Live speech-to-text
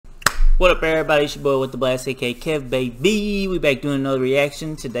What up, everybody? It's your boy WhatTheBlastt, aka Kev Baby. We back doing another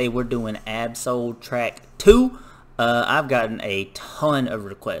reaction. Today we're doing Ab-Soul track 2. I've gotten a ton of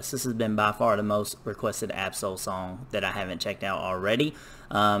requests. This has been by far the most requested Ab-Soul song that I haven't checked out already.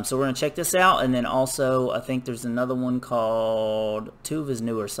 So we're gonna check this out, and then also I think there's another one called two of his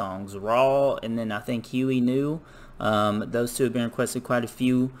newer songs, Raw, and then I think Huey New. Those two have been requested quite a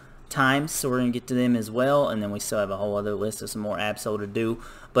few times, so we're gonna get to them as well, and then we still have a whole other list of some more Ab-Soul to do.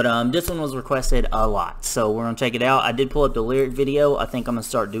 But this one was requested a lot, so we're gonna check it out. I did pull up the lyric video. I think I'm gonna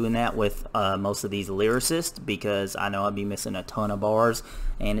start doing that with most of these lyricists, because I know I'll be missing a ton of bars,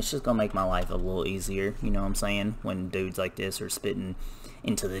 and it's just gonna make my life a little easier, you know what I'm saying, when dudes like this are spitting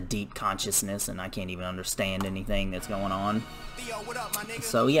into the deep consciousness and I can't even understand anything that's going on.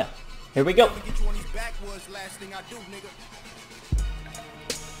 So yeah, here we go.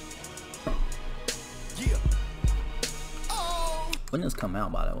 When did this come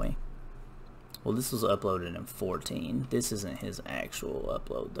out, by the way? Well, this was uploaded in 14. This isn't his actual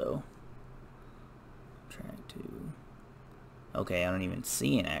upload, though. Track 2. Okay, I don't even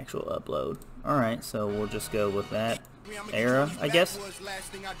see an actual upload. Alright, so we'll just go with that era, I guess.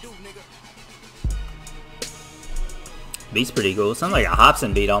 Beat's pretty cool. Sounds like a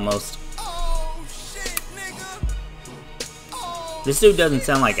Hobson beat almost. This dude doesn't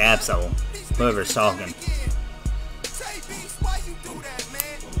sound like Ab-Soul, whoever's talking.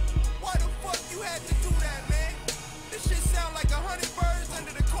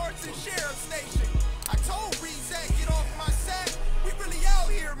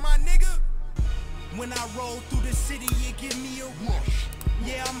 When I roll through the city, it give me a rush.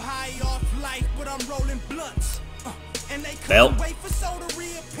 Yeah, I'm high off life, but I'm rolling blunts. And they couldn't wait for soda to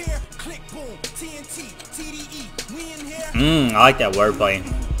reappear. Click, boom, TNT, TDE, we in here. I like that wordplay.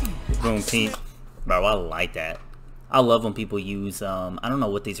 Boom, T. Bro, I like that. I love when people use, I don't know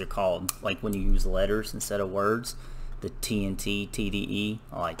what these are called. Like when you use letters instead of words. The TNT, TDE,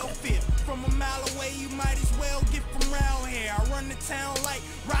 I like that. From a mile away, you might as well get from around here. I run the town like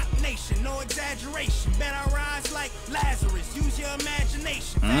Rock Nation, no exaggeration. Bet I rise like Lazarus, use your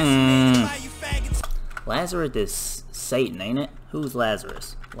imagination. Fascinated by you faggots. Lazarus is Satan, ain't it? Who's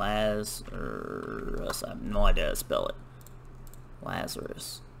Lazarus? Lazarus, I have no idea how to spell it.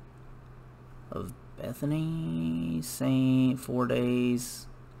 Lazarus of Bethany, Saint, 4 days.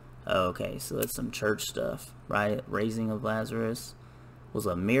 Okay, so that's some church stuff, right? Raising of Lazarus was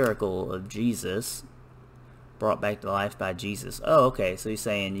a miracle of Jesus, brought back to life by Jesus. Oh, okay, so he's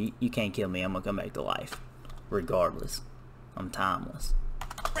saying, you can't kill me, I'm gonna come back to life, regardless. I'm timeless.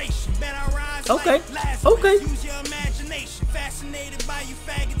 Okay, okay. Use your imagination, fascinated by you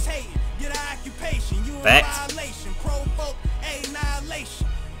faggots hating. Get an occupation, you in violation. Provoke annihilation.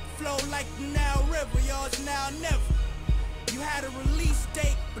 Flow like the Nile River, yours now never. You had a release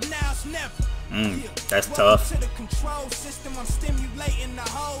date, but now it's never. That's tough. To the control system, I'm stimulating the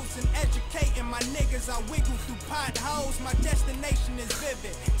hoes and educating my niggas. I wiggle through potholes. My destination is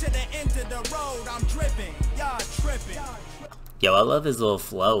vivid. To the end of the road, I'm driven. Y'all tripping. Yo, I love his little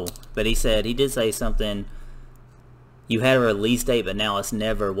flow. But he did say something. You had a release date, but now it's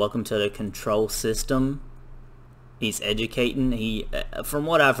never. Welcome to the control system. He's educating. From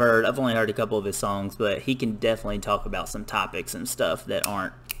what I've heard, I've only heard a couple of his songs, but he can definitely talk about some topics and stuff that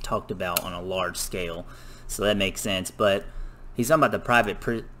aren't talked about on a large scale. So that makes sense. But he's talking about the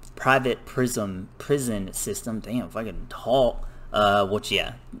private prison system. Damn, if I can talk. Which,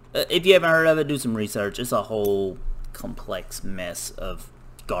 yeah, if you haven't heard of it, do some research. It's a whole complex mess of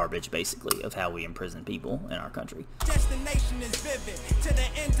garbage, basically, of how we imprison people in our country. Destination is vivid. To the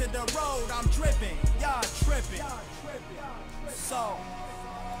end of the road, I'm driven. Y'all tripping. So,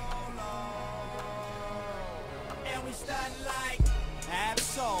 and we starting like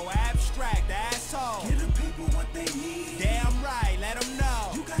Ab-Soul, abstract, asshole. Give the people what they need. Damn right, let them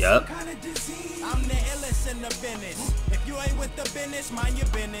know. You got some kind of disease. I'm the illest in the business. If you ain't with the business, mind your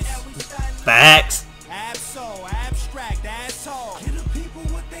business. Facts. Ab-Soul, abstract, asshole. Give the people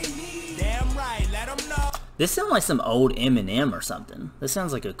what they need. Damn right, let them know. This sounds like some old Eminem or something. This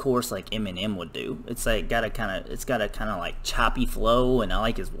sounds like a course like Eminem would do. It's like it's got a kind of like choppy flow, and I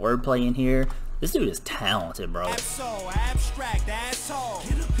like his wordplay in here. This dude is talented, bro. Ab-Soul, abstract, asshole.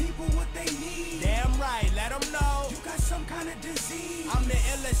 Give the people what they need. Damn right, let them know. You got some kind of disease. I'm the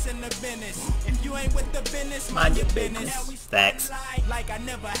illest in the business. If you ain't with the business, mind your business. Facts. Like I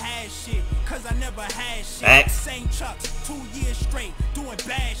never had shit, cause I never had shit. Facts. Same chucks, 2 years straight, doing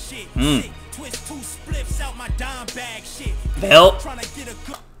bad shit. Sick, twist 2 spliffs out my dime bag shit. Help. Trying to get a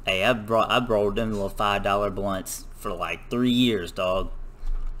good. Hey, I rolled them little $5 blunts for like 3 years, dog.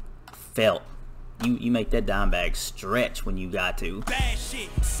 Felt You make that dime bag stretch when you got to. Bad shit,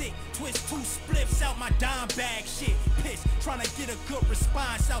 sick, twist 2 spliffs out my dime bag shit. Piss, trying to get a good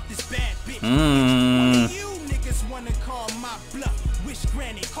response out this bad bitch. One of you niggas wanna call my bluff. Wish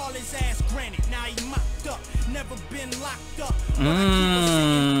granted, call his ass granted. Now he mocked up, never been locked up.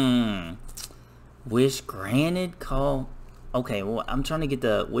 Wish granted, call. Okay, well, I'm trying to get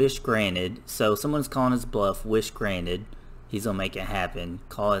the wish granted. So someone's calling his bluff, wish granted. He's gonna make it happen.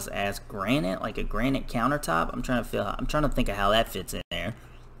 Call his ass granite, like a granite countertop. I'm trying to think of how that fits in there.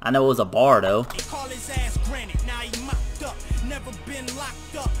 I know it was a bar though. Call his ass granite, now he mocked up, never been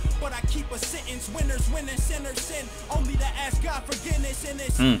locked up. But I keep a sentence, winners winning, sinners sin. Only to ask God forgiveness in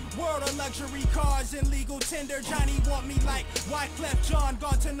this world of luxury cars and legal tender. Johnny want me like Wyclef John,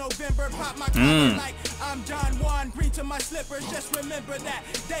 gone to November. Pop my collar like I'm Don Juan, green to my slippers. Just remember that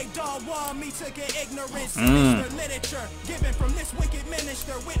they Don Juan me took an ignorance. Sinister literature given from this wicked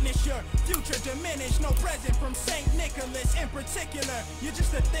minister. Witness your future diminish. No present from Saint Nicholas in particular. You're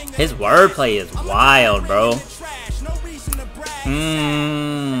just a thing. His wordplay is wild, bro. No reason to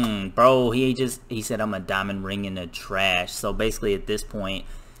brag. Bro, he said I'm a diamond ring in the trash. So basically at this point,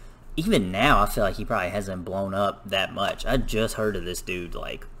 even now I feel like he probably hasn't blown up that much. I just heard of this dude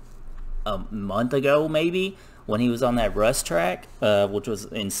like a month ago maybe when he was on that Rust track, which was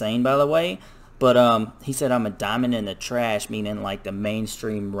insane by the way. But he said I'm a diamond in the trash, meaning like the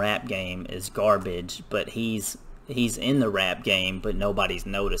mainstream rap game is garbage, but he's in the rap game, but nobody's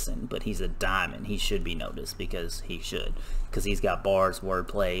noticing. But he's a diamond. He should be noticed because he's got bars,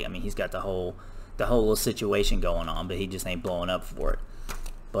 wordplay. I mean, he's got the whole little situation going on, but he just ain't blowing up for it.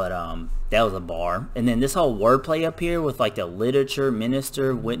 But that was a bar. And then this whole wordplay up here with like the literature,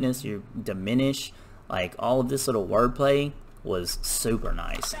 minister, witness, you diminish, like all of this little wordplay was super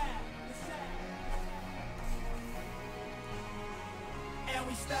nice. And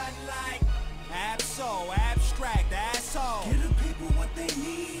we starting like abstract asshole. Give the people what they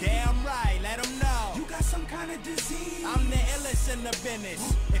need. Damn right, let them know. You got some kind of disease. I'm the illest in the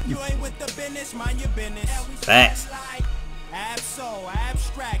business. If you ain't with the business, mind your business. Facts. Like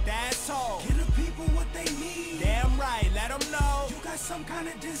abstract asshole. Give the people what they need. Damn right, let them know. You got some kind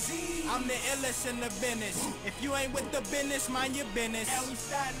of disease. I'm the illest in the business. If you ain't with the business, mind your business. And we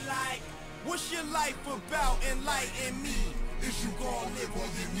starting like, what's your life about? Enlighten me. Is you gon' live on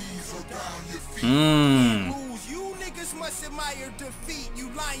your knees or down your feet? Lose. You niggas must admire defeat. You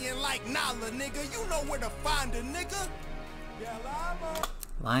lying like Nala, nigga. You know where to find a nigga.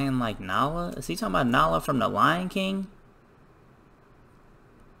 Lying like Nala? Is he talking about Nala from the Lion King?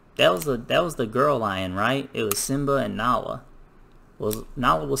 That was the girl lion, right? It was Simba and Nala.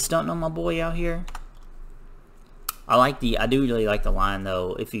 Nala was stunting on my boy out here? I do really like the line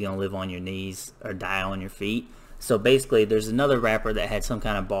though, if you're gonna live on your knees or die on your feet. So basically, there's another rapper that had some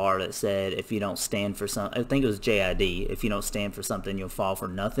kind of bar that said, if you don't stand for something, I think it was JID, if you don't stand for something, you'll fall for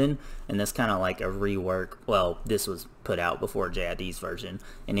nothing. And that's kind of like a rework. Well, this was put out before JID's version.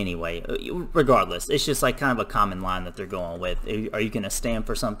 And anyway, regardless, it's just like kind of a common line that they're going with. Are you going to stand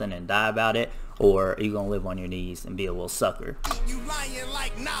for something and die about it? Or are you going to live on your knees and be a little sucker? You lying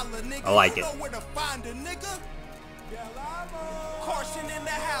like Nala, nigga. I like it. You know where to find a nigga? Caution in the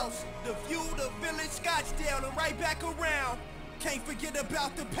house, the view, the village, Scottsdale, and right back around. Can't forget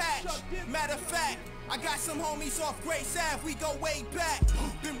about the patch. Matter of fact, I got some homies off Grace Ave, we go way back.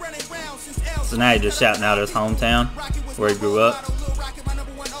 Been running around since L. So now he's just shouting out his hometown, where he grew up.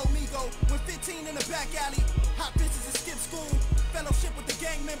 With 15 in the back alley, hot bitches and skip school. Fellowship with the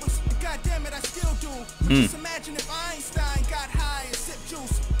gang members, god damn it, I still do. Just imagine if Einstein got high and sipped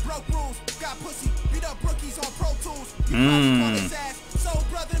juice. Broke rules, got pussy, beat up rookies on Pro Tools. You probably call his ass soul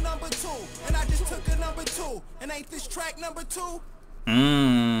brother number 2. And I just took a number 2. And ain't this track number 2?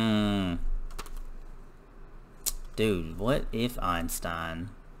 Dude, what if Einstein?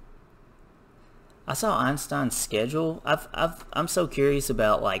 I saw Einstein's schedule. I'm so curious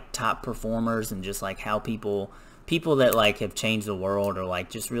about like top performers and just like how people that like have changed the world or like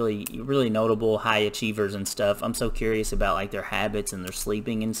just really notable high achievers and stuff. I'm so curious about like their habits and their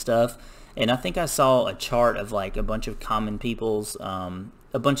sleeping and stuff. And I think I saw a chart of like a bunch of common people's,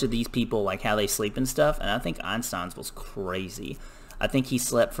 a bunch of these people, like how they sleep and stuff. And I think Einstein's was crazy. I think he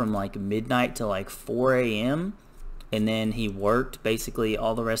slept from like midnight to like 4 a.m. and then he worked basically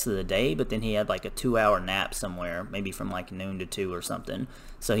all the rest of the day, but then he had like a 2-hour nap somewhere, maybe from like noon to 2 or something.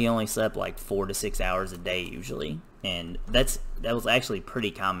 So he only slept like 4 to 6 hours a day usually. And that was actually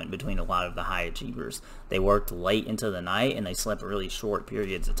pretty common between a lot of the high achievers. They worked late into the night and they slept really short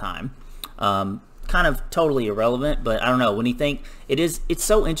periods of time. Kind of totally irrelevant, but I don't know, when you think, it's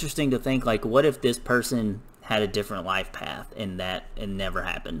so interesting to think like, what if this person had a different life path and that it never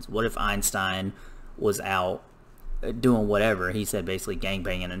happens? What if Einstein was out doing whatever. He said basically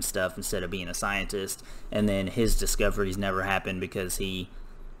gangbanging and stuff instead of being a scientist, and then his discoveries never happened because he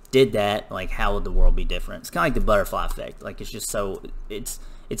did that. Like, how would the world be different? It's kind of like the butterfly effect. Like, it's just so, it's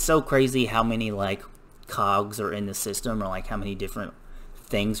so crazy how many like cogs are in the system, or like how many different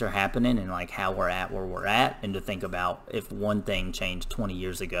things are happening, and like how we're at where we're at. And to think about, if one thing changed 20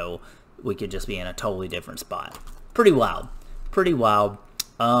 years ago, we could just be in a totally different spot. Pretty wild. Pretty wild.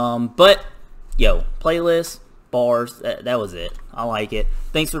 But yo, playlist, bars, that was it. I like it.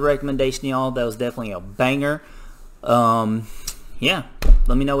 Thanks for the recommendation, y'all. That was definitely a banger. Yeah,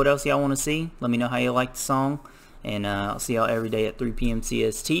 let me know what else y'all want to see. Let me know how you like the song. And I'll see y'all every day at 3 PM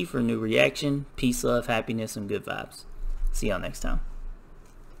CST for a new reaction. Peace, love, happiness, and good vibes. See y'all next time.